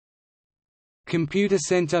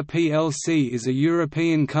Computacenter plc is a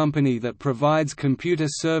European company that provides computer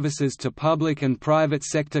services to public and private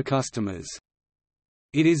sector customers.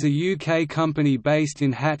 It is a UK company based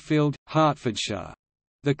in Hatfield, Hertfordshire.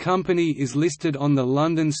 The company is listed on the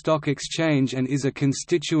London Stock Exchange and is a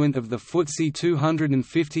constituent of the FTSE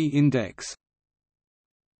 250 index.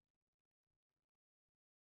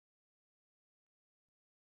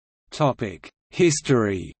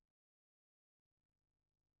 History.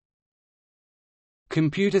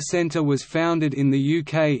 Computacenter was founded in the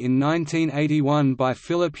UK in 1981 by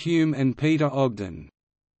Philip Hume and Peter Ogden.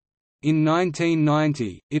 In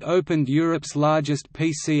 1990, it opened Europe's largest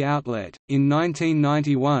PC outlet. In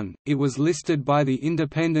 1991, it was listed by the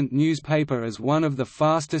Independent newspaper as one of the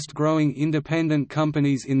fastest-growing independent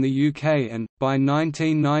companies in the UK and, by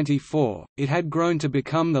 1994, it had grown to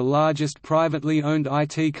become the largest privately owned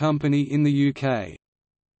IT company in the UK.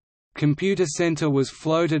 Computacenter was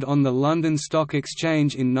floated on the London Stock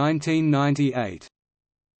Exchange in 1998.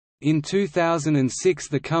 In 2006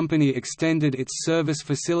 the company extended its service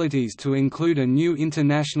facilities to include a new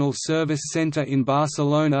international service centre in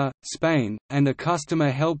Barcelona, Spain, and a customer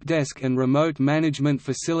help desk and remote management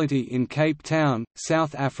facility in Cape Town,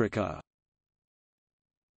 South Africa.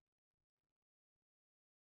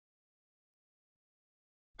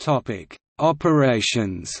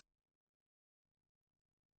 Operations.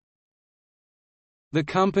 The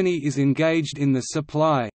company is engaged in the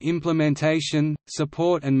supply, implementation,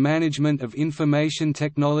 support and management of information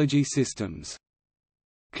technology systems.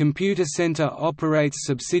 Computacenter operates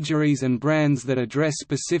subsidiaries and brands that address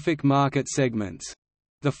specific market segments.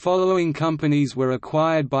 The following companies were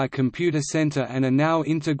acquired by Computacenter and are now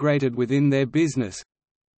integrated within their business: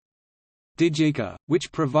 Digica,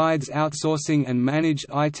 which provides outsourcing and managed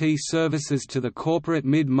IT services to the corporate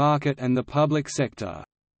mid-market and the public sector.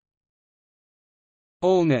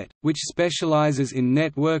 AllNet, which specializes in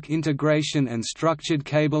network integration and structured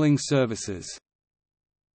cabling services.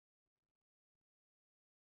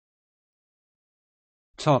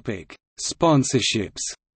 Sponsorships.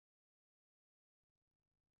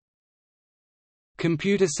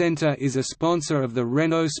 Computacenter is a sponsor of the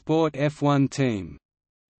Renault Sport F1 team.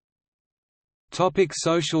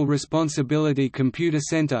 Social responsibility.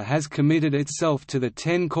 Computacenter has committed itself to the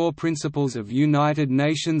 10 core principles of United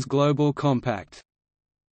Nations Global Compact.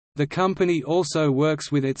 The company also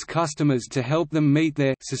works with its customers to help them meet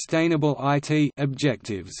their sustainable IT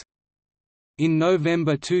objectives. In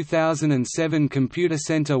November 2007,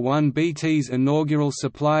 Computacenter won BT's inaugural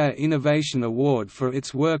Supplier Innovation Award for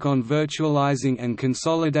its work on virtualizing and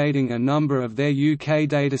consolidating a number of their UK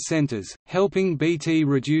data centers, helping BT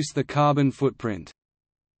reduce the carbon footprint.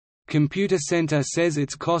 Computacenter says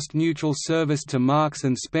its cost-neutral service to Marks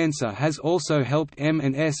 & Spencer has also helped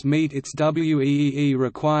M&S meet its WEEE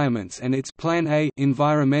requirements and its Plan A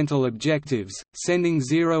environmental objectives, sending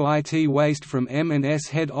zero IT waste from M&S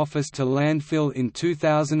head office to landfill in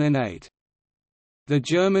 2008. The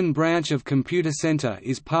German branch of Computacenter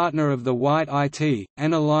is partner of the White IT,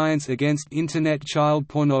 an alliance against Internet child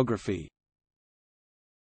pornography.